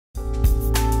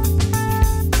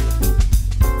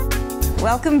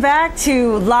Welcome back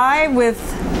to Live with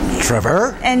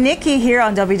Trevor and Nikki here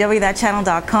on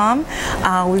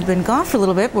www.thatchannel.com. We've been gone for a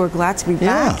little bit. We're glad to be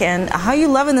back. And how are you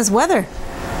loving this weather?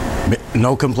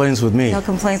 No complaints with me. No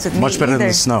complaints with me. Much better than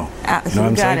the snow.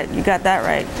 You got it. You got that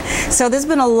right. So there's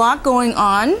been a lot going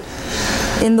on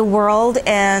in the world,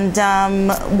 and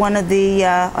one of the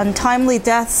untimely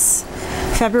deaths,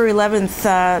 February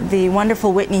 11th, the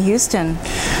wonderful Whitney Houston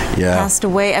passed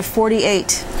away at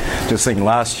 48. Just think,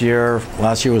 last year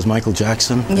was Michael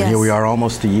Jackson, and here we are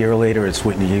almost a year later, it's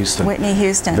Whitney Houston. Whitney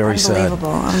Houston. Very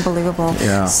unbelievable, sad. Unbelievable.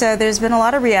 Yeah. So there's been a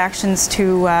lot of reactions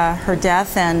to her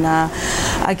death, and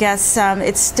I guess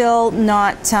it's still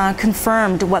not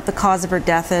confirmed what the cause of her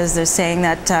death is. They're saying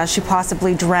that she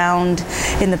possibly drowned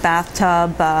in the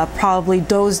bathtub, probably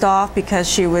dozed off because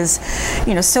she was,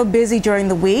 so busy during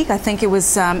the week. I think it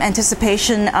was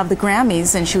anticipation of the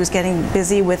Grammys, and she was getting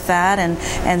busy with that,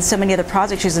 and so many other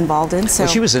projects she's involved in. So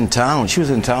well, she was in town. She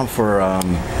was in town for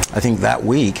I think that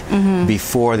week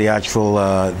before the actual.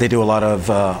 They do a lot of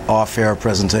off-air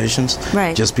presentations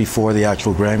just before the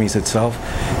actual Grammys itself,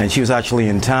 and she was actually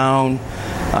in town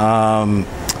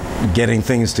getting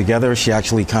things together. She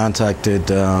actually contacted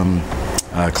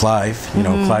Clive.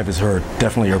 Clive is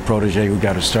definitely her protege who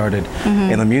got her started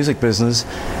in the music business,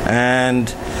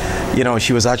 and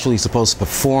she was actually supposed to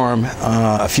perform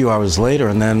a few hours later,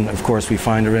 and then of course we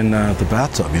find her in the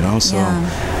bathtub. So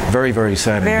very, very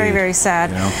sad. Very, very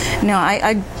sad. No,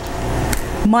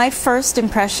 my first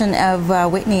impression of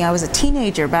Whitney, I was a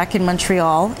teenager back in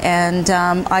Montreal, and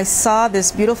I saw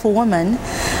this beautiful woman.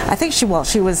 I think she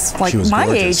was like my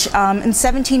age, in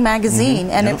 17 magazine,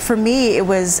 and for me it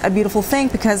was a beautiful thing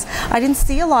because I didn't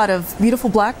see a lot of beautiful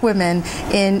black women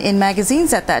in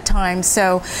magazines at that time.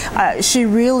 So she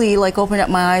really opened up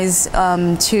my eyes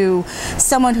to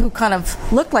someone who kind of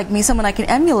looked like me, someone I can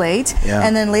emulate.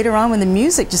 And then later on, when the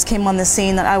music just came on the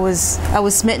scene, that I was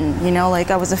smitten.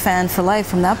 I was a fan for life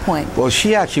from that point. Well,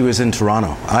 she actually was in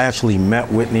Toronto. I actually met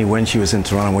Whitney when she was in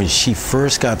Toronto, when she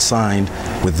first got signed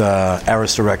with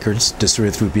Arista Records,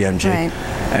 distributed through BMG.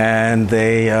 And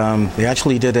they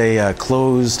actually did a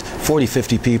closed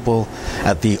 40-50 people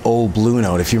at the Old Blue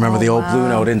Note. If you remember the Old Blue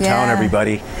Note in town,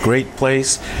 everybody. Great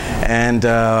place. And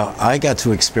I got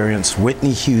to experience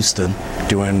Whitney Houston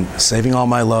doing Saving All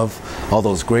My Love, all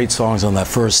those great songs on that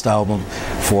first album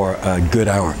for a good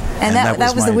hour. And that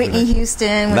was the Whitney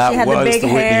Houston when she had the big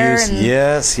hair.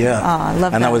 Yes, I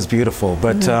love and that was beautiful.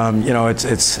 But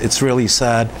it's really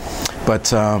sad. But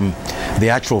the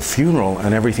actual funeral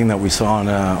and everything that we saw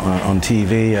on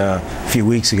TV a few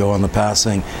weeks ago on the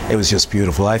passing, it was just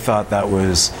beautiful. I thought that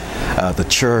was the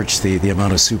church, the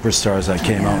amount of superstars that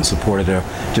came out and supported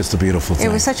her, just a beautiful thing.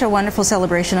 It was such a wonderful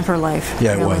celebration of her life.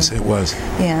 Yeah, really. It was.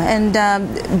 Yeah,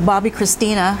 and Bobby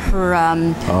Christina, her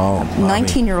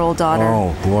 19-year-old daughter.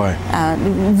 Oh, boy.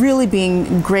 Really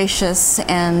being gracious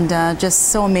and just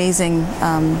so amazing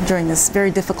during this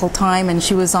very difficult time. And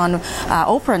she was on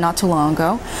Oprah not too long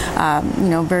ago,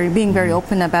 being very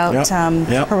open about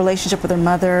her relationship with her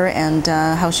mother and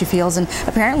how she feels. And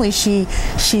apparently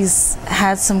she's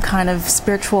had some kind of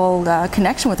spiritual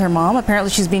connection with her mom.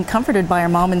 Apparently she's being comforted by her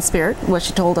mom in spirit, what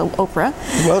she told Oprah.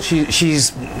 Well,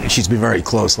 she's been very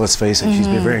close, let's face it. She's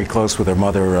been very close with her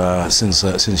mother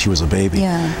since she was a baby.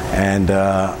 And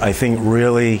I think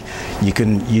really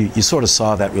you sort of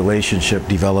saw that relationship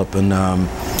develop, and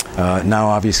now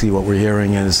obviously what we're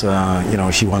hearing is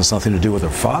she wants nothing to do with her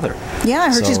father. Yeah,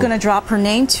 I heard she's going to drop her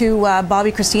name to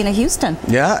Bobby Christina Houston.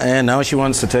 Yeah, and now she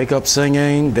wants to take up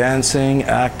singing, dancing,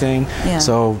 acting.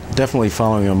 So definitely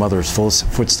following her mother's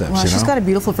footsteps. Well, she's got a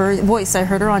beautiful voice. I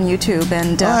heard her on YouTube,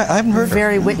 and I haven't heard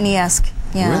very Whitney-esque.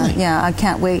 Really? Yeah, I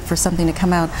can't wait for something to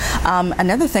come out.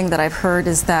 Another thing that I've heard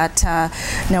is that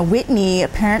Whitney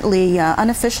apparently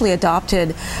unofficially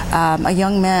adopted a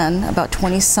young man about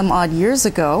 20-some-odd years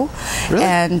ago. Really?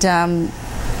 And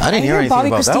I didn't hear anything Bobby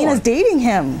about that Christina's one. dating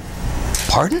him.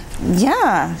 Pardon?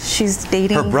 Yeah, she's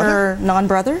dating her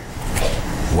non-brother.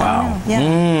 Wow.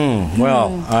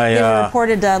 Well, they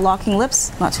reported locking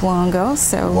lips not too long ago.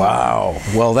 So. Wow.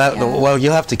 Well, well,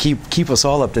 you'll have to keep us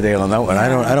all up to date on that one.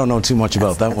 I don't know too much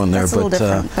about that one there, but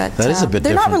that is a bit different.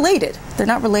 They're not related. They're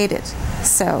not related.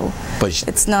 So. But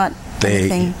it's not.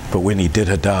 But Whitney did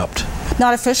adopt.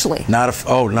 Not officially. Not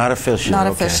officially. Not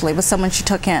officially, but someone she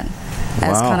took in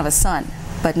as kind of a son,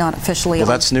 but not officially. Well,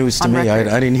 that's news to me.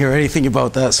 I didn't hear anything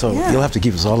about that, so you'll have to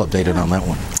keep us all updated on that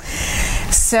one.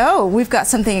 So, we've got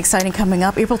something exciting coming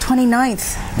up, April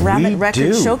 29th, Ramit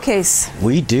Records Showcase.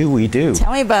 We do.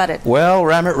 Tell me about it. Well,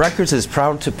 Ramit Records is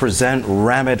proud to present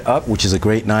Ramit Up, which is a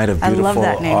great night of beautiful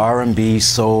R&B,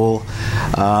 soul,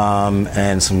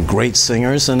 and some great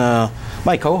singers, and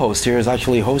my co-host here is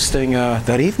actually hosting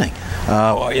that evening.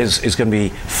 Is going to be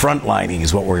frontlining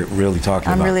is what we're really talking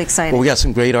about. I'm really excited. Well, we got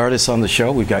some great artists on the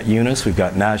show. We've got Eunice, we've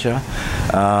got Naja,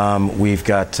 we've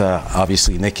got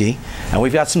obviously Nikki, and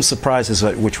we've got some surprises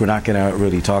which we're not going to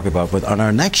really talk about. But on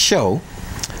our next show,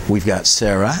 we've got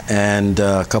Sarah and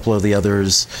a couple of the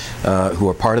others who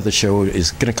are part of the show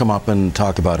is going to come up and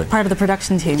talk about it. Part of the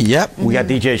production team. Yep. We got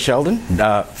DJ Sheldon,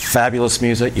 fabulous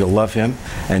music. You'll love him.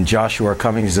 And Joshua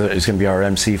Cummings is going to be our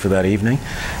MC for that evening.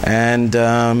 And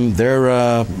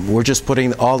we're just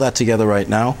putting all that together right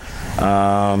now.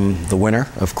 The winner,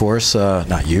 of course,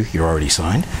 not you, you're already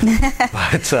signed,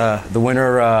 but the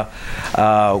winner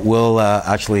will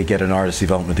actually get an artist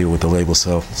development deal with the label,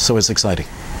 so it's exciting.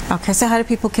 Okay, so how do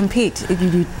people compete?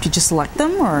 You just select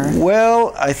them, or?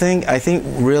 Well, I think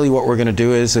really what we're going to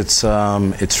do is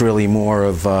it's really more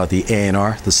of the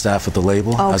A&R, the staff at the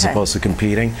label, as opposed to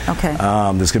competing. Okay.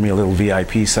 There's going to be a little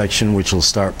VIP section which will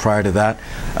start prior to that.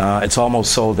 It's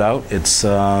almost sold out. It's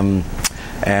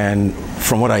and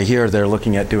from what I hear, they're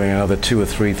looking at doing another 2 or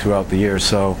 3 throughout the year.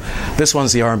 So this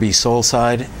one's the R&B soul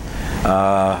side.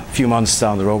 A few months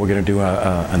down the road, we're going to do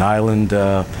an island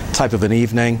type of an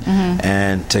evening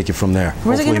and take it from there.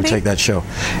 Where's Hopefully, it take that show.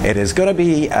 It is going to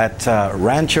be at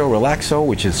Rancho Relaxo,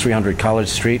 which is 300 College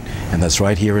Street, and that's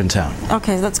right here in town.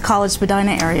 Okay, that's College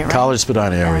Spadina area, right? College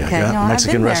Spadina area. Okay. Yeah, no,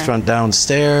 Mexican restaurant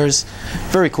downstairs.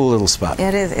 Very cool little spot.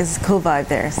 It is. It's a cool vibe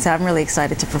there. So I'm really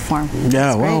excited to perform.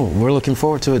 Yeah, well, we're looking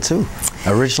forward to it too.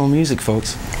 Original music,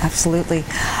 folks. Absolutely.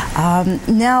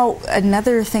 Now,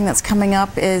 another thing that's coming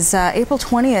up is April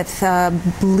 20th, I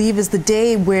believe, is the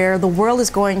day where the world is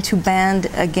going to ban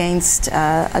against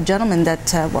a gentleman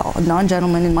that, well, a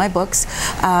non-gentleman in my books,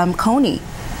 Coney.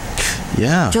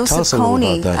 Yeah, Joseph tell us a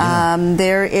Coney. little about that. Yeah.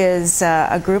 There is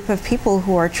a group of people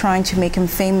who are trying to make him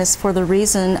famous for the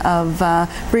reason of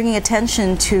bringing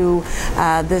attention to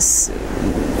this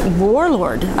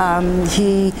warlord.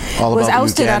 He was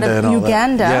ousted out of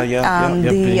Uganda,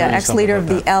 the ex-leader of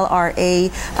the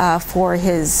LRA, for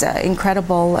his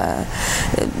incredible,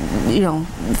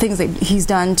 things that he's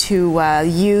done to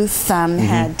youth.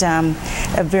 Had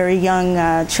very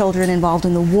young children involved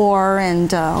in the war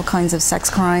and all kinds of sex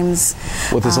crimes.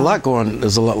 Well, there's a lot going.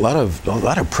 There's a lot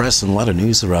of press and a lot of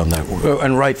news around that,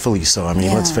 and rightfully so. I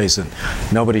mean, let's face it,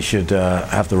 nobody should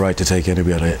have the right to take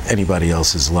anybody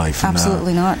else's life.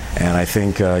 Absolutely not. And I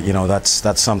think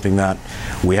that's something that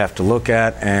we have to look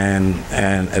at, and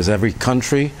as every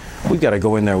country, we've got to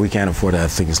go in there. We can't afford to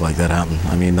have things like that happen.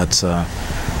 I mean, that's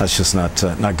just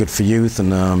not good for youth,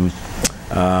 and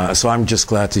so I'm just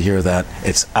glad to hear that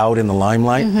it's out in the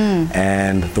limelight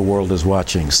and the world is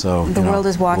watching. So the world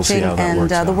is watching, we'll see how that and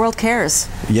works the world cares.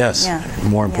 Yes,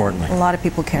 more importantly. A lot of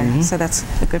people care, so that's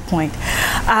a good point.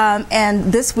 And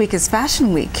this week is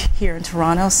Fashion Week here in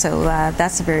Toronto, so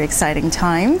that's a very exciting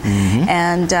time.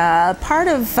 And part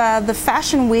of the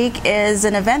Fashion Week is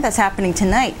an event that's happening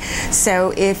tonight.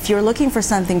 So if you're looking for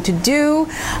something to do,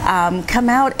 come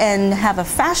out and have a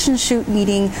fashion shoot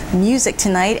meeting music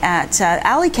tonight at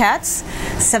Alley Cats,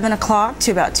 7 o'clock to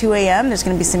about 2 a.m. There's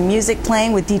going to be some music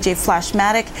playing with DJ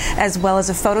Flashmatic, as well as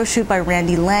a photo shoot by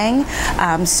Randy Lang.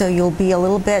 So you'll be a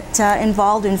little bit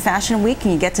involved in Fashion Week,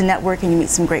 and you get to network and you meet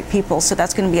some great people. So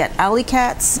that's going to be at Alley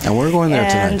Cats. And we're going there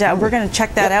tonight. And we're going to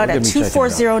check that out at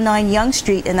 2409 Yonge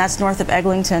Street, and that's north of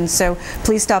Eglinton. So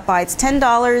please stop by. It's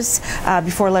 $10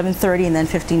 before 11:30, and then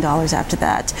 $15 after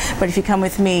that. But if you come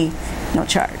with me, no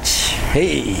charge.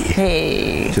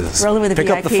 Hey. Just rolling with a pick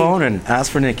VIP. up the phone and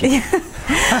ask for Nikki.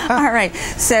 All right,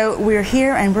 so we're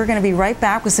here and we're going to be right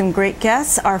back with some great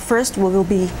guests. Our first will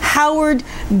be Howard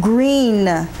Green,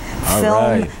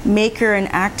 filmmaker and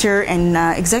actor and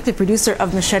executive producer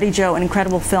of Machete Joe, an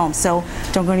incredible film. So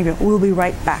don't go anywhere. We'll be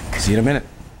right back. See you in a minute.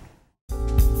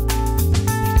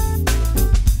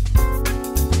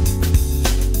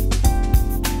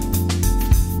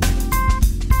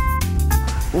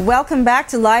 Welcome back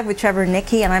to Live with Trevor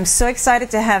Nikki, and I'm so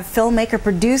excited to have filmmaker,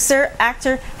 producer,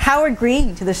 actor Howard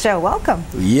Green to the show. Welcome.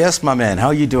 Yes, my man. How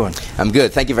are you doing? I'm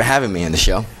good. Thank you for having me on the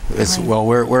show. Well,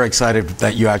 we're excited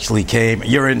that you actually came.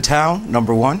 You're in town,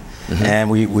 number one,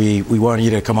 and we want you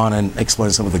to come on and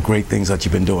explain some of the great things that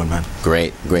you've been doing, man.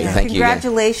 Great. Thank you.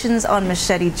 Congratulations on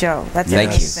Machete Joe. That's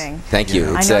amazing. Thank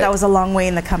you. I know that was a long way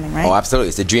in the coming, right? Oh, absolutely.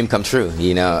 It's a dream come true.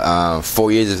 You know,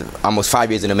 4 years, almost 5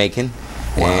 years in the making.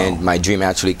 Wow. And my dream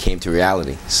actually came to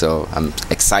reality. So I'm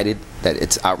excited that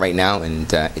it's out right now and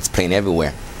it's playing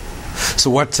everywhere. So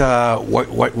what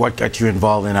got you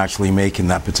involved in actually making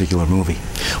that particular movie?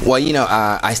 Well, you know,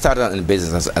 I started out in the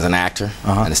business as an actor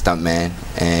and a stuntman,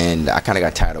 and I kind of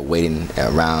got tired of waiting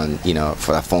around, you know,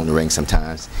 for that phone to ring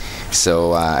sometimes.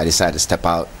 So I decided to step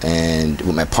out, and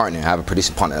with my partner, I have a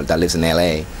producing partner that lives in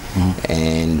LA,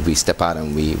 and we step out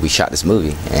and we shot this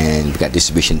movie, and we got a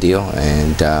distribution deal,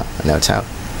 and now it's out.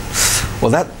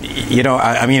 Well, that, you know,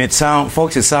 I mean,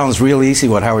 folks, it sounds real easy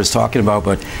what Howard's talking about,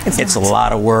 but it's a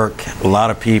lot of work, a lot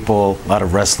of people, a lot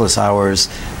of restless hours,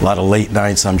 a lot of late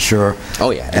nights, I'm sure. Oh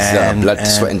yeah, it's blood,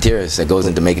 sweat, and tears that goes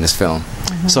into making this film.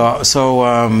 So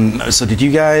did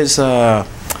you guys?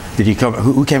 Did you come?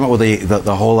 Who came up with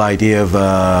the whole idea of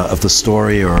the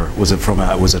story, or was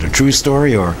it a true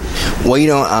story, or? Well, you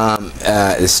know,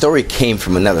 the story came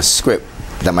from another script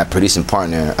that my producing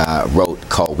partner wrote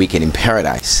called Weekend in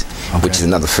Paradise, which is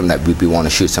another film that we want to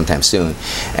shoot sometime soon.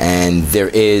 And there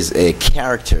is a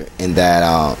character in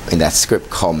that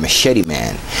script called Machete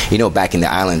Man. You know, back in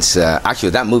the islands,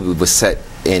 actually that movie was set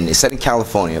in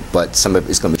California, but some of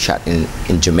it's going to be shot in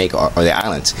Jamaica or the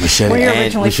islands. Where you're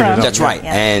originally from. That's right.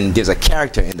 Yeah. And there's a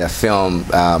character in that film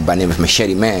by the name of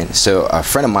Machete Man. So a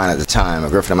friend of mine at the time, a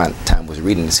girlfriend of mine at the time, was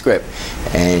reading the script,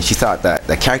 and she thought that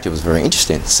the character was very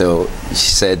interesting. So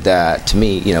she said to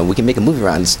me, you know, we can make a movie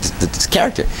around this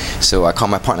character. So I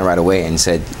called my partner right away and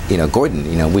said, you know, Gordon,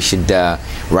 you know, we should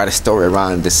write a story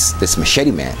around this Machete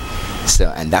Man.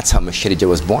 So, and that's how Machete Joe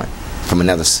was born, from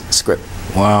another script.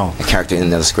 Wow. A character in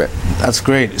another script. That's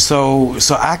great. So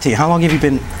acting, how long have you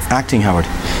been acting, Howard?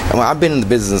 Well, I've been in the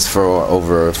business for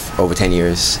over 10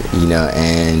 years, you know,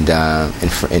 and in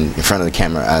front of the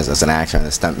camera as an actor and a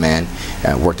stuntman.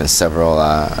 Worked on several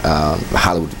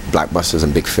Hollywood blockbusters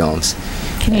and big films.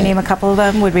 Can you name a couple of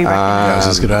them? Would we recognize? I was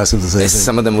just going to ask him the same thing.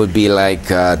 Some of them would be like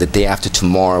The Day After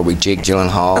Tomorrow with Jake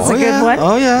Gyllenhaal. That's a good one.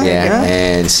 Oh yeah. Yeah,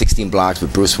 and 16 Blocks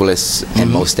with Bruce Willis and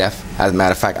Mos Def. As a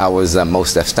matter of fact, I was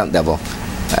Mos Def's stunt double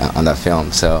on that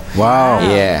film. So wow.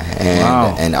 Yeah,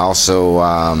 and also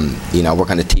you know, I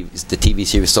work on the TV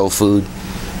series Soul Food.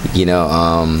 You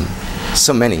know,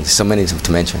 so many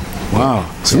to mention. Wow.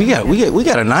 So we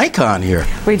got an icon here.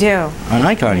 We do. An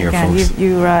icon here, folks.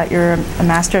 You're a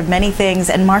master of many things,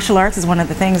 and martial arts is one of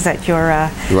the things that you're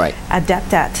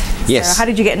adept at. Yes. So how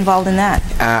did you get involved in that?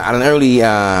 At an early,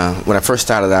 when I first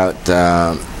started out,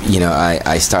 you know,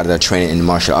 I started out training in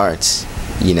martial arts.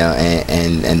 You know,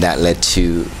 and that led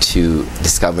to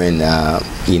discovering,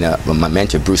 you know, my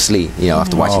mentor Bruce Lee. You know,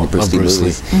 after watching the Bruce Lee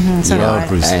movies, So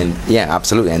and yeah,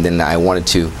 absolutely. And then I wanted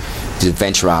to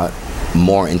venture out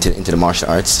more into the martial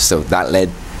arts. So that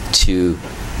led to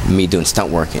me doing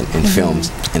stunt work in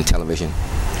films and television.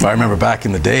 I remember back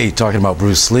in the day, talking about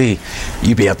Bruce Lee,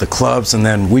 you'd be at the clubs, and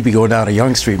then we'd be going down to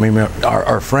Yonge Street. Maybe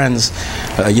our friends,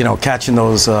 you know, catching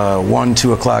those 1,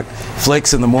 2 o'clock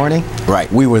flicks in the morning.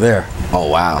 Right. We were there. Oh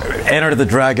wow. Enter the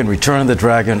Dragon, Return of the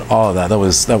Dragon, all of that.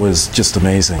 That was just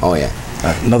amazing. Oh yeah.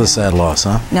 Another sad loss,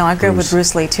 huh? No, I grew up with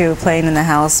Bruce Lee too, playing in the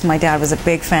house. My dad was a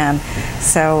big fan,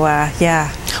 so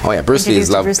yeah. Oh yeah, Bruce Lee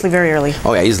is loved. Bruce Lee very early.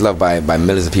 Oh yeah, he's loved by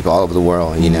millions of people all over the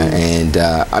world, you know. And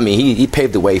I mean, he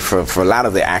paved the way for a lot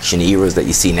of the action heroes that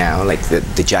you see now, like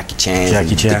the Jackie Chan,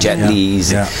 the Jet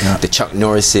Lis, the Chuck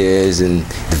Norrises, and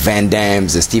the Van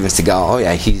Dammes, the Steven Seagal. Oh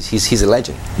yeah, he's a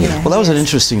legend. You know? Well, that was an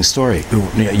interesting story.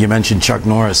 You mentioned Chuck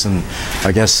Norris, and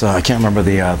I guess I can't remember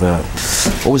the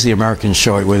what was the American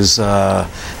show? It was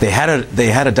they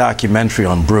had a documentary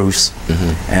on Bruce,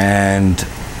 and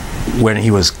when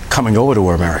he was coming over to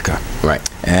America, right?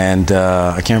 And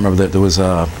I can't remember that there was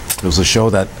a show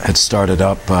that had started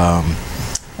up.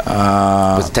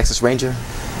 Was it Texas Ranger?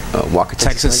 Walker,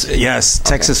 Texas Ranger? Yes, okay.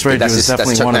 Texas Ranger was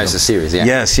definitely one of them. That's series, yeah.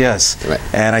 Yes. Right.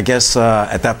 And I guess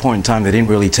at that point in time, they didn't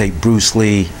really take Bruce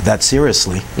Lee that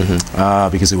seriously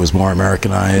because it was more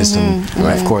Americanized, and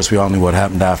of course, we all knew what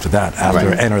happened after that.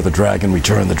 After Enter the Dragon,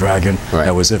 Return of the Dragon,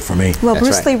 that was it for me. Well,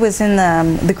 Bruce Lee was in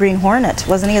the Green Hornet,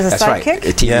 wasn't he, as a sidekick? Right.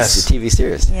 The TV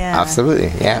series. Yeah.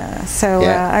 Absolutely. Yeah. So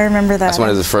I remember that. That's one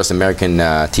of the first American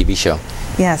TV show.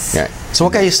 Yes. Yeah. So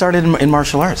what got you started in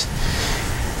martial arts?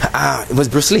 It was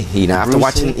Bruce Lee. You know,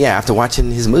 after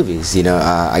watching his movies, you know,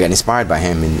 I got inspired by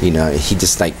him, and you know, he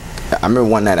just like. I remember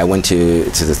one night I went to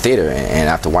the theater, and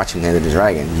after watching Enter the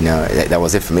Dragon, you know, that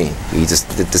was it for me.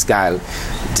 This guy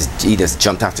just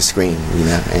jumped off the screen, you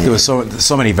know. And there was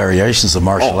so many variations of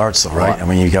martial arts, though, right? I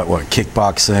mean, you got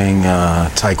kickboxing,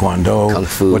 taekwondo, kung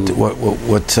fu.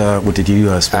 What did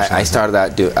you specialize?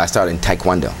 I started in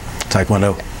taekwondo.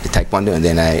 Taekwondo, and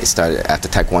then I started after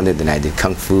taekwondo. Then I did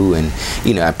kung fu, and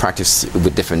you know, I practiced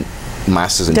with different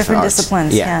masters and different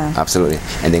disciplines. Yeah, absolutely,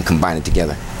 and then combine it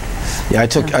together. Yeah, I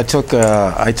took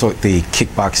the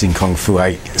kickboxing kung fu.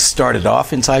 I started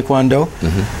off in Taekwondo,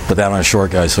 but then I'm a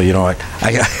short guy, so you know what?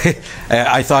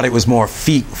 I thought it was more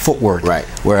footwork, right?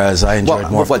 Whereas I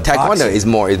enjoyed more. But Taekwondo is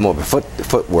more of a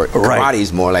footwork. Right. Karate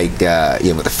is more like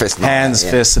with the fist, hands,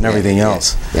 fists, and everything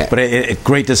else. Yeah. But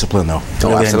great discipline though.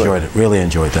 Really enjoyed it. Really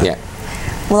enjoyed that. Yeah.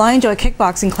 Well, I enjoy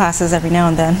kickboxing classes every now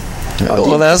and then.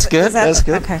 Well, that's good. That's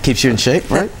good. Okay. Keeps you in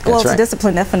shape, right? Well, it's a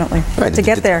discipline, definitely, to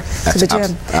get there to the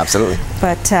gym. Absolutely.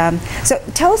 But so,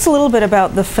 tell us a little bit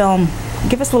about the film.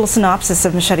 Give us a little synopsis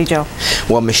of Machete Joe.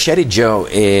 Well, Machete Joe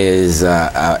is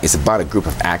about a group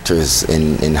of actors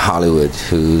in Hollywood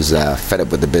who's fed up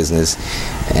with the business,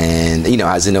 and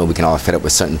as you know, we can all fed up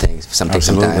with certain things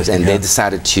sometimes, and they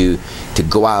decided to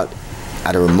go out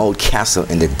at a remote castle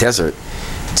in the desert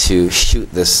to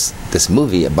shoot this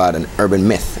movie about an urban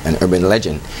myth, an urban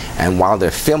legend. And while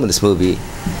they're filming this movie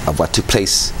of what took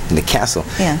place in the castle,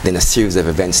 then a series of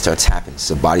events starts happening.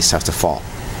 So bodies starts to fall.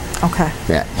 Okay.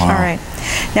 Yeah. Wow. All right.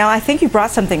 Now I think you brought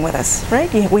something with us,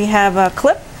 right? We have a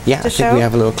clip. Yeah, I think we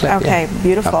have a little clip. Okay,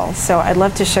 beautiful. So I'd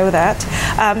love to show that.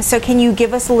 So can you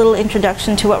give us a little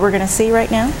introduction to what we're going to see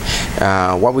right now?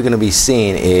 What we're going to be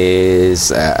seeing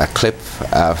is a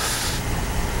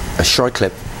short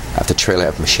clip of the trailer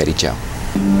of Machete Joe.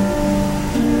 Can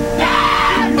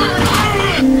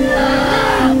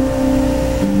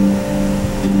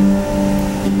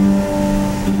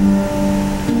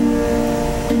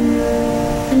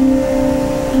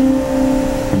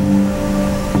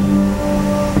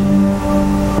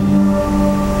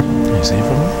you see it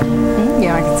from there?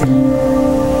 Yeah, I can see.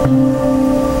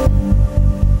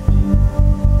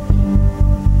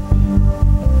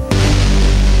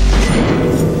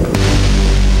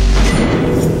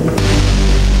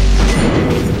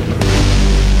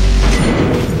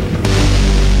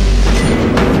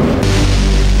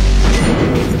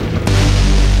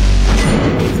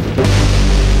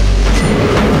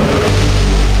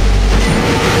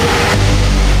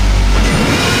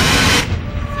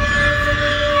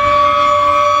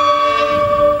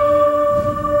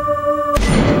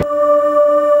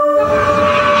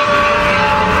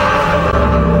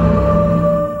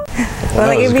 Well,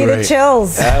 it gave me the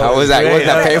chills. Wasn't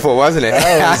that painful, wasn't it?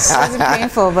 It wasn't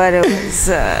painful, but it was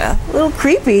a little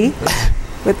creepy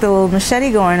with the little machete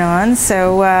going on.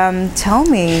 So tell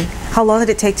me, how long did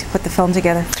it take to put the film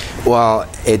together? Well,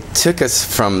 it took us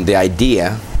from the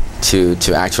idea to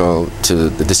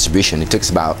the distribution. It took us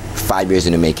about 5 years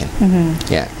in the making.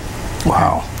 Yeah.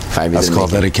 Wow. 5 years. That's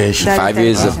called dedication. 5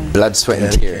 years of blood, sweat, and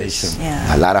tears.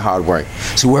 Yeah. A lot of hard work.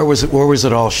 So where was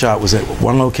it all shot? Was it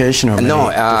one location or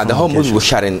no? The whole movie was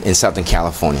shot in Southern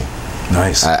California.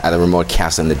 Nice. At a remote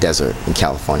castle in the desert in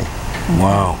California.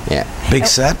 Wow. Yeah. Big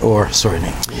set or sorry,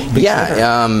 Nick?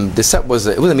 The set was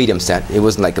a medium set. It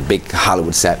wasn't like a big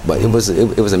Hollywood set, but it was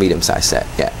a medium-sized set.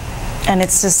 Yeah. And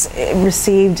it's just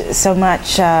received so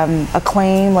much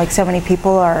acclaim. Like so many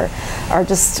people are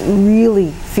just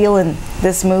really feeling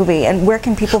this movie. And where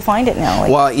can people find it now?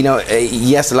 Well,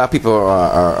 yes, a lot of people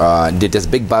did this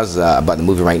big buzz about the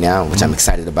movie right now, which I'm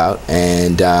excited about.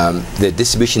 And the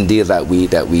distribution deal that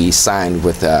we signed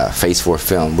with Phase 4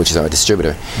 Film, which is our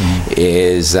distributor,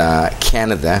 is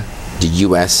Canada, the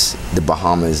U.S., the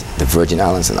Bahamas, the Virgin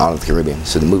Islands, and all of the Caribbean.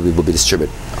 So the movie will be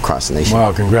distributed across the nation.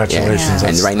 Wow! Congratulations! Yeah.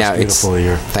 And right now it's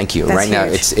thank you. That's right now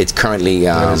huge. it's currently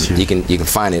you can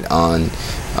find it on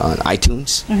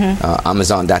iTunes,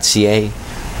 Amazon.ca,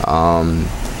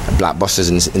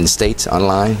 Blockbusters in the States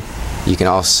online. You can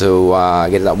also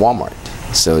get it at Walmart.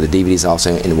 So the DVD is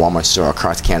also in the Walmart store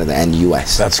across Canada and the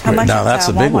U.S. That's great. Now that's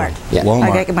a big one. Yeah. Walmart.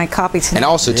 I get my copy tonight. And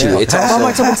also too, it's also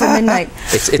Walmart's open till midnight.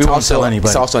 It's also on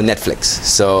Netflix.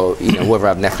 So whoever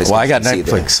have Netflix. Well, I got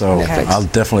Netflix, so I'll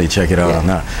definitely check it out on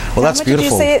that. Well, that's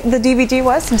beautiful. How much did you say the DVD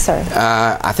was? I'm sorry.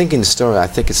 I think in the store, I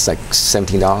think it's like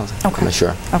 $17. Okay. I'm not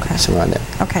sure. Okay. Somewhere around there.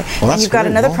 Okay. Well, and you've got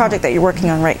another project that you're working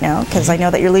on right now, because I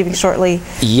know that you're leaving shortly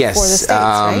for the States,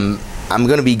 right? I'm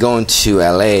going to be going to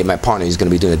LA. My partner is going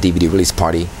to be doing a DVD release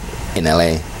party in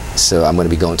LA. So I'm going to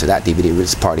be going to that DVD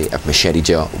release party of Machete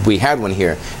Joe. We had one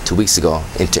here 2 weeks ago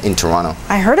in Toronto.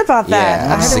 I heard about that.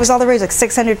 Yeah, I heard it was all the rage. Like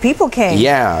 600 people came.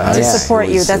 To support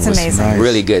you. That's amazing. Nice.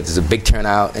 Really good. There's a big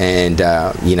turnout, and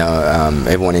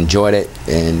everyone enjoyed it,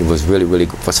 and it was really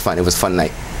fun. It was a fun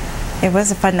night. It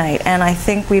was a fun night, and I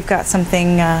think we've got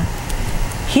something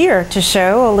here to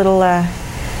show a little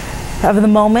of the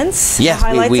moments. Yes,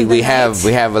 we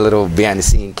have a little behind the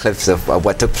scene clips of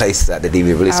what took place at the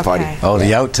DVD release party. Oh,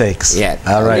 the outtakes. Yeah.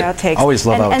 All right. The outtakes. Always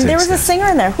love outtakes. And there was a singer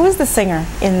in there. Who is the singer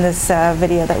in this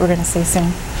video that we're going to see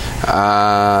soon?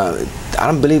 I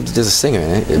don't believe there's a singer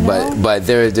in it, No? but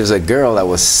there's a girl that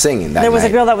was singing that There was night.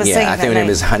 a girl that was singing I think her name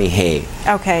is Honey Hay.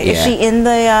 Okay. Yeah. Is she in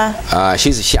the? I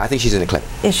think she's in the clip.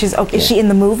 Is she in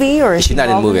the movie or is She's not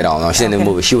in the movie at all. No, she's in the Okay.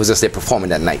 movie. She was just there performing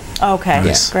that night. Okay.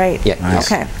 Yes. Great. Yeah.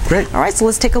 Nice. Okay. Great. All right. So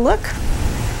let's take a look.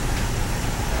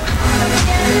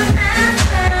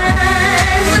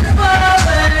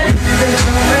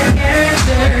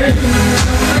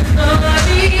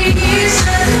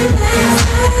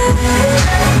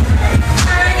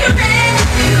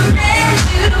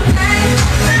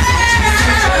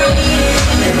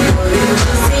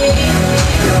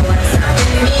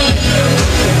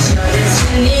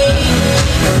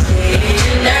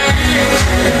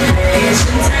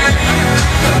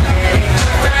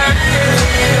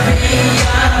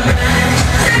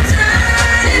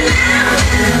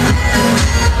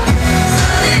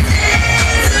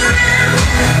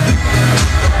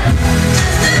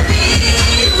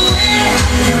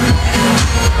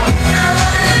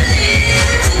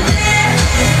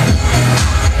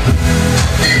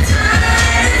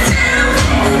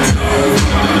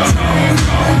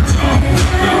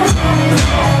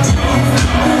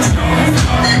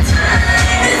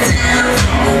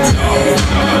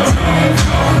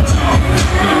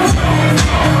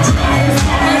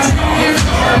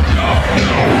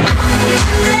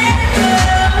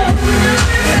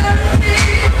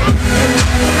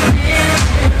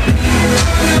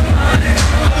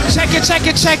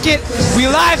 Check it. We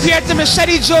live here at the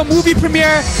Machete Joe movie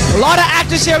premiere. A lot of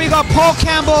actors here. We got Paul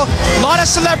Campbell. A lot of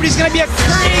celebrities. Gonna be a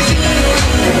crazy.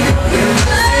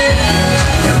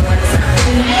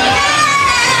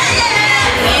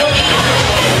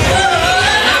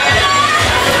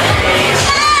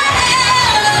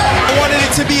 I wanted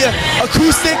it to be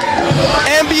acoustic,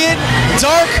 ambient,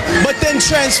 dark, but then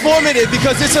transformative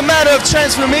because it's a matter of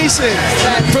transformation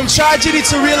from tragedy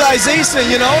to realization,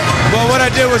 you know? Well, what I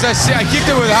did was I kicked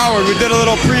it with Howard. We did a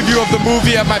little preview of the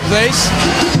movie at my place.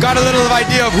 Got a little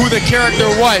idea of who the character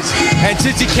was. And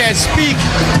since he can't speak,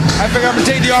 I figured I'm going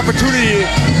to take the opportunity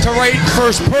to write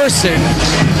first person.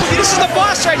 This is the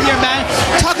boss right here, man.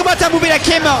 Talk about that movie that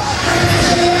came out.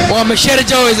 Well, Machete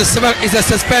Joe is a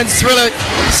suspense thriller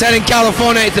set in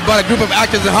California. It's about a group of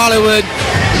actors in Hollywood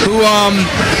who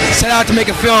set out to make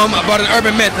a film about an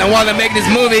urban myth. And while they're making this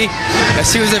movie, a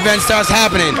series of events starts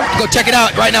happening. Go check it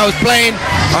out. Right now it's playing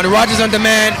on Rogers On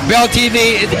Demand, Bell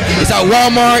TV, it's at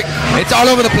Walmart, it's all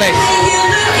over the place.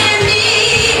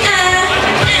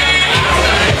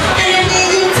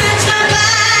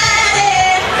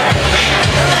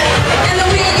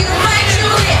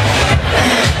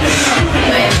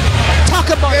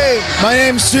 Hey, my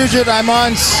name's Sujit. I'm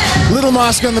on Little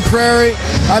Mosque on the Prairie.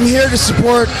 I'm here to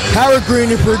support Howard Green,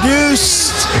 who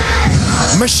produced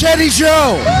Machete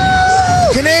Joe,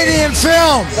 Canadian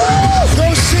film.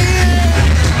 Go see it.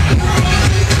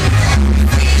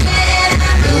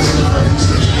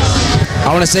 I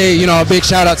want to say, you know, a big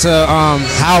shout out to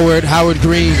Howard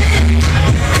Green.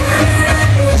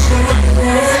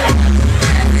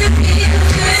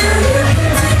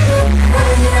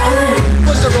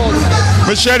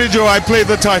 Machete Joe, I play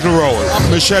the title role.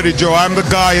 Machete Joe, I'm the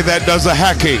guy that does the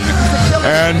hacking.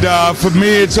 And for me,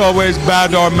 it's always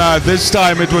bad or mad. This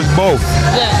time it was both.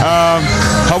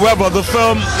 However, the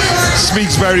film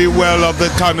speaks very well of the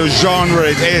kind of genre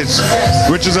it is,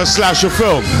 which is a slasher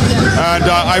film. And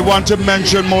I want to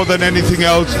mention more than anything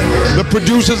else, the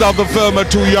producers of the film are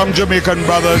two young Jamaican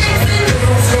brothers.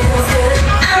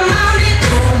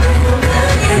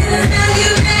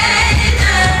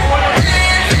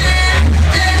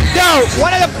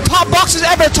 One of the top boxers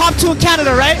ever, top 2 in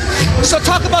Canada, right? So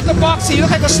talk about the boxing. You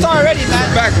look like a star already,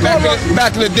 man.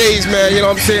 Back in the days, man, you know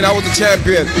what I'm saying? I was a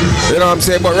champion, you know what I'm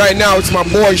saying? But right now, it's my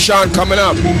boy Sean coming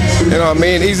up. You know what I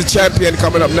mean? He's a champion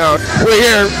coming up now. We're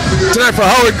here tonight for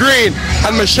Howard Green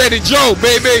and Machete Joe,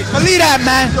 baby. Believe that,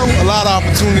 man. A lot of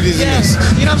opportunities in this.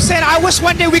 You know what I'm saying? I wish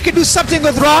one day we could do something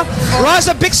with Raw. Raw's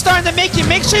a big star in the making.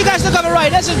 Make sure you guys look up it right.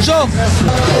 That's a joke.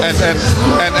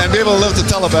 And be able to live to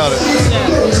tell about it.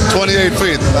 28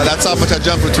 feet. That's how much I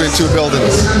jumped between 2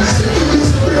 buildings.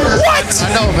 What? I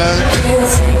know, man.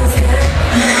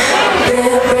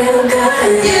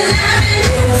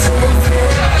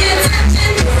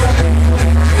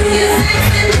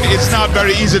 It's not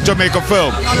very easy to make a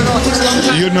film,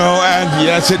 you know, and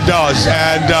yes, it does.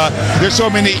 And there's so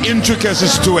many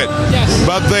intricacies to it,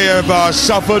 but they have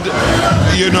suffered,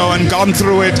 you know, and gone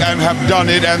through it and have done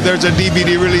it. And there's a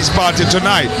DVD release party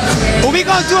tonight. What we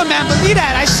gonna do it, man? Believe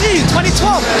that. I see you.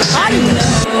 2012.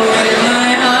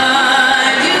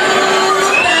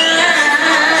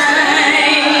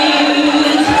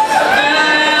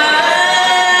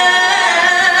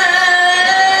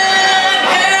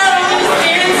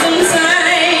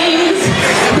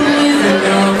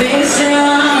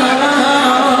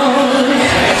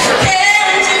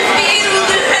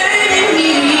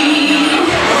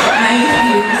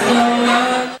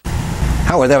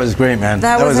 Oh, that was great, man.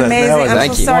 That was amazing. I'm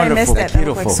so sorry I missed it.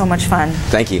 Beautiful. That was so much fun.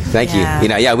 Thank you. You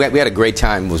know, yeah, we had a great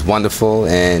time. It was wonderful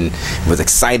and it was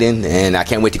exciting, and I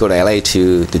can't wait to go to LA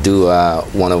to do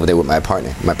one over there with my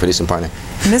partner, my producing partner.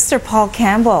 Mr. Paul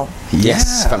Campbell.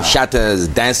 Yes, from Shantel's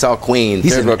dancehall queen.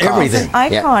 He's in everything. He's an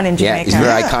icon in Jamaica. Yeah, he's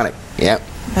very iconic. Yeah.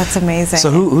 That's amazing. So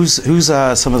who's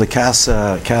some of the cast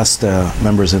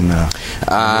members in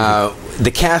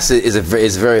the cast is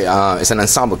it's an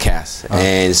ensemble cast,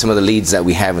 and some of the leads that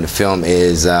we have in the film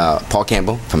is Paul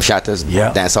Campbell from Shantel's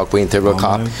dancehall queen, Third World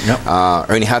Cop.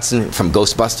 Ernie Hudson from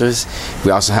Ghostbusters.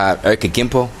 We also have Erica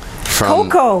Gimple from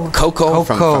Coco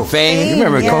from Fame. You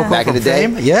remember Coco back in the day?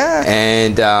 Yeah.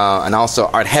 And also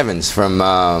Art Heavens from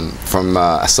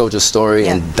A Soldier's Story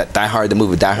and Die Hard, the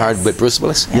movie Die Hard with Bruce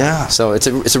Willis. Yeah. So it's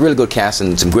a really good cast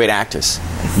and some great actors.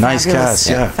 Nice cast,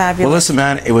 yeah. Fabulous. Well, listen,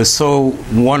 man, it was so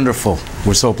wonderful.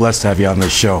 We're so blessed to have you on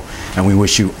this show, and we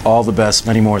wish you all the best,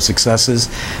 many more successes,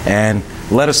 and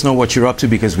let us know what you're up to,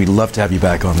 because we'd love to have you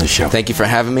back on this show. Thank you for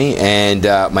having me. And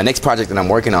my next project that I'm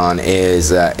working on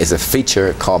is a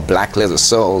feature called Black Leather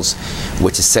Souls,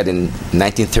 which is set in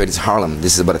 1930s Harlem.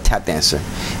 This is about a tap dancer,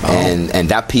 and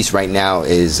that piece right now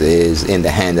is in the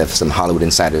hand of some Hollywood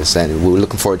insiders, and we're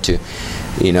looking forward to,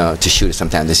 you know, to shoot it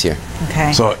sometime this year.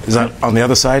 Okay. So is that on the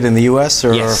other side in the U.S.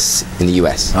 or? Yes, in the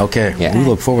U.S. Okay. Yeah. We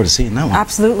look forward to seeing that one.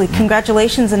 Absolutely.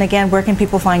 Congratulations, and again, where can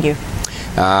people find you?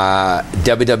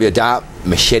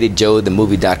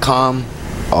 www.machetejoethemovie.com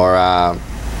or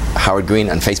Howard Green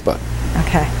on Facebook.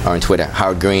 Okay. Or on Twitter,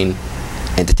 Howard Green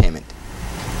Entertainment.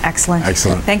 Excellent.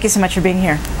 Excellent. Thank you so much for being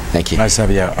here. Thank you. Nice to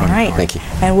have you out. All right. Thank you.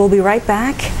 And we'll be right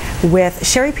back with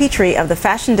Sherry Petrie of the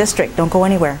Fashion District. Don't go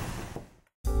anywhere.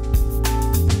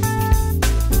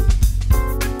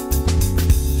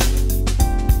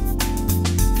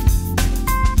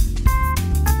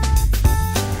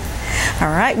 All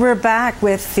right, we're back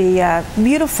with the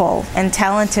beautiful and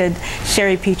talented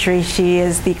Sherry Petrie. She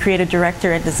is the creative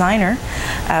director and designer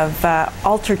of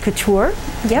Altered Couture,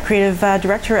 creative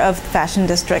director of Fashion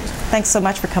District. Thanks so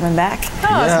much for coming back.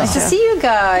 Oh, it's nice to see you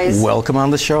guys. Welcome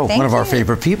on the show. Thank One of our you.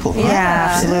 favorite people.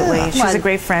 Yeah, absolutely. Yeah. She's a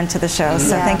great friend to the show,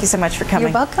 so thank you so much for coming.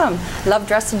 You're welcome. Love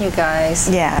dressing you guys.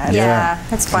 Yeah.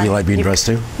 It's fun. You like being dressed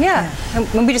too? Yeah.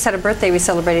 And we just had a birthday we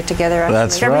celebrated together. Actually.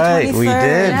 That's right. We did.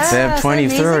 Yeah, Feb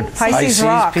 23rd. Pisces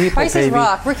rock. People, Pisces baby.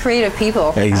 rock. We're creative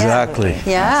people. Exactly.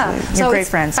 Yeah. Absolutely. So You're great it's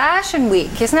friends. Fashion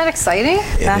Week. Isn't that exciting?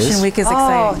 Fashion Week is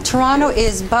exciting. Toronto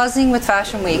is buzzing with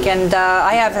Fashion Week, and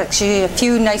I have actually a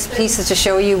few nice pieces to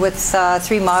show you with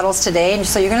 3 models today. And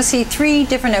so you're going to see 3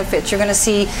 different outfits. You're going to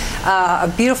see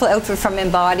a beautiful outfit from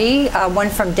Embody, one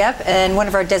from Depp, and one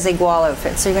of our Desigual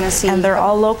outfits. So you're going to see. And they're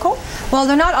all local? Well,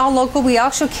 they're not all local. We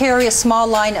also carry a small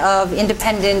line of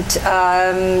independent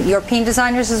European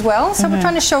designers as well. So we're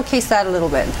trying to showcase that a little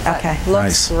bit. Okay.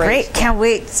 Looks Great. Can't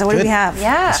wait. So what do we have?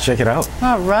 Yeah. Let's check it out.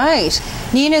 All right.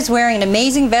 Nina's wearing an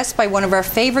amazing vest by one of our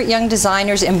favorite young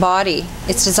designers, Embody.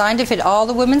 It's designed to fit all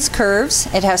the women's curves.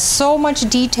 It has so much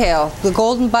detail, the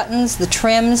golden buttons, the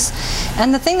trims,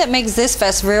 and the thing that makes this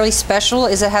vest really special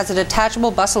is it has a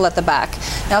detachable bustle at the back.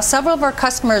 Now, several of our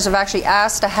customers have actually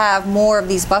asked to have more of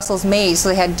these bustles made, so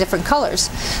they had different colors.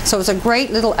 So it's a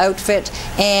great little outfit,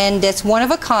 and it's one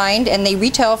of a kind, and they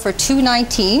retail for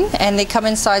 $2.19, and they come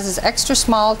in sizes extra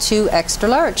small to extra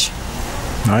large.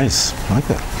 Nice. I like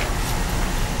that.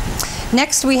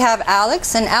 Next we have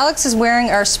Alex, and Alex is wearing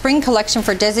our spring collection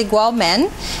for Desigual men,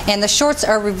 and the shorts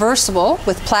are reversible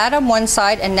with plaid on one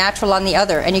side and natural on the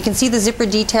other, and you can see the zipper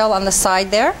detail on the side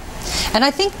there. And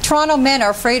I think Toronto men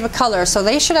are afraid of color, so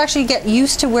they should actually get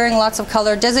used to wearing lots of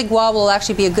color. Desigual will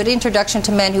actually be a good introduction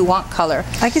to men who want color.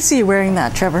 I can see you wearing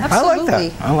that, Trevor. Absolutely. I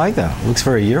like that. I like that. Looks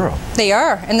very Euro. They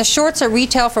are, and the shorts are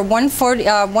retail for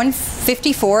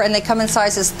 $154, and they come in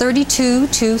sizes 32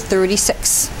 to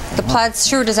 36. The plaid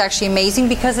shirt is actually amazing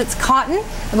because it's cotton,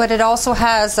 but it also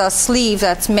has a sleeve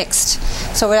that's mixed,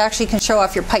 so it actually can show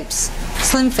off your pipes.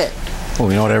 Slim fit. Well,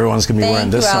 we know what everyone's going to be wearing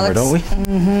this summer, don't we?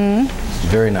 Mm-hmm.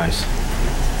 Very nice.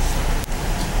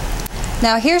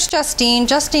 Now here's Justine.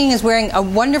 Justine is wearing a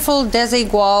wonderful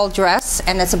Desigual dress,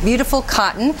 and it's a beautiful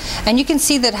cotton, and you can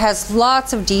see that it has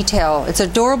lots of detail. It's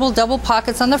adorable double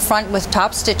pockets on the front with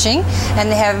top stitching,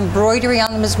 and they have embroidery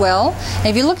on them as well. And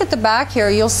if you look at the back here,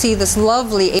 you'll see this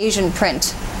lovely Asian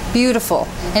print. Beautiful.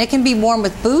 And it can be worn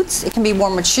with boots, it can be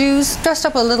worn with shoes, dressed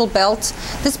up with a little belt.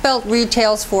 This belt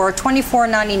retails for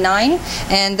 $24.99,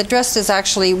 and the dress is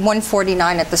actually $149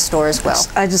 at the store as well.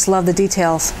 I just love the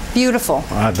details. Beautiful.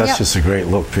 That's just a great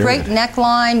look, period. Great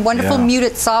neckline, wonderful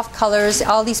muted soft colors.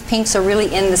 All these pinks are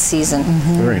really in the season.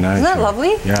 Very nice. Isn't that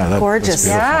lovely? Yeah, gorgeous.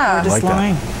 That's Yeah, I like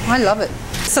line. that. I love it.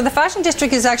 So the Fashion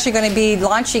District is actually going to be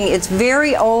launching its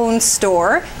very own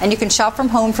store, and you can shop from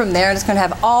home from there, and it's going to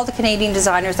have all the Canadian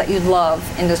designers that you love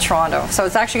in Toronto. So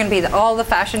it's actually going to be all the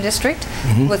Fashion District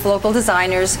with local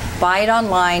designers. Buy it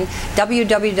online,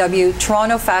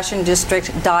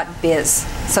 www.torontofashiondistrict.biz.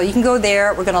 So you can go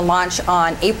there. We're going to launch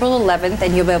on April 11th,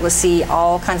 and you'll be able to see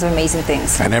all kinds of amazing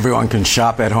things. And everyone can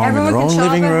shop at home Everyone in their can own shop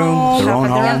living at room, home, their shop own at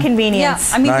their home. own convenience.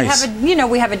 Yeah, I mean, Nice.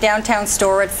 we have a downtown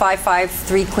store at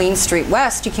 553 Queen Street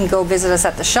West. You can go visit us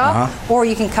at the shop, or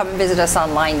you can come and visit us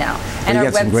online now. And You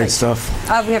our got some great website. stuff.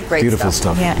 We have great Beautiful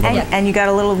stuff. Yeah, Love it. and you got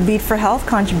a little Beat for Health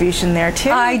contribution there too.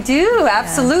 I do,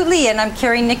 absolutely. And I'm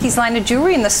carrying Nikki's line of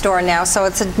jewelry in the store now, so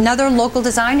it's another local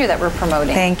designer that we're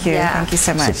promoting. Thank you. Yeah. Thank you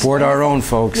so much. Support our own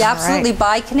folks. Yeah, absolutely.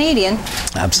 Buy Canadian.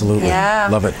 Absolutely. Yeah.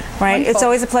 Love it. Right. It's Wonderful.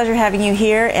 always a pleasure having you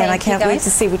here, and Thank I can't you, wait guys. to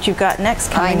see what you've got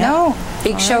next I coming up. know.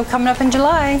 Big show coming up in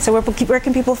July. So where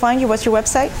can people find you? What's your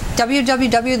website?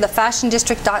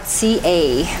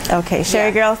 www.thefashiondistrict.ca. Okay, Sherry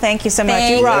Yeah. girl, thank you so much.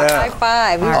 Thank You rock. High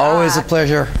five. We Always a rock.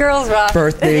 pleasure. Girls rock.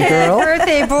 Birthday girl.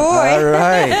 Birthday boy. All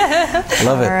right.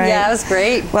 Love it. All right. Yeah, it was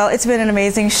great. Well, it's been an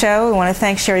amazing show. We want to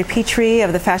thank Sherry Petrie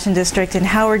of the Fashion District and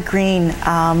Howard Green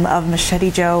of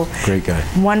Machete Joe. Great guy.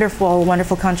 Wonderful,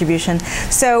 wonderful contribution.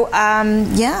 So,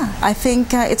 yeah, I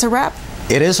think it's a wrap.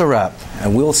 It is a wrap,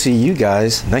 and we'll see you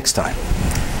guys next time.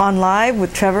 On Live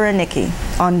with Trevor and Nikki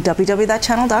on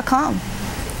www.channel.com.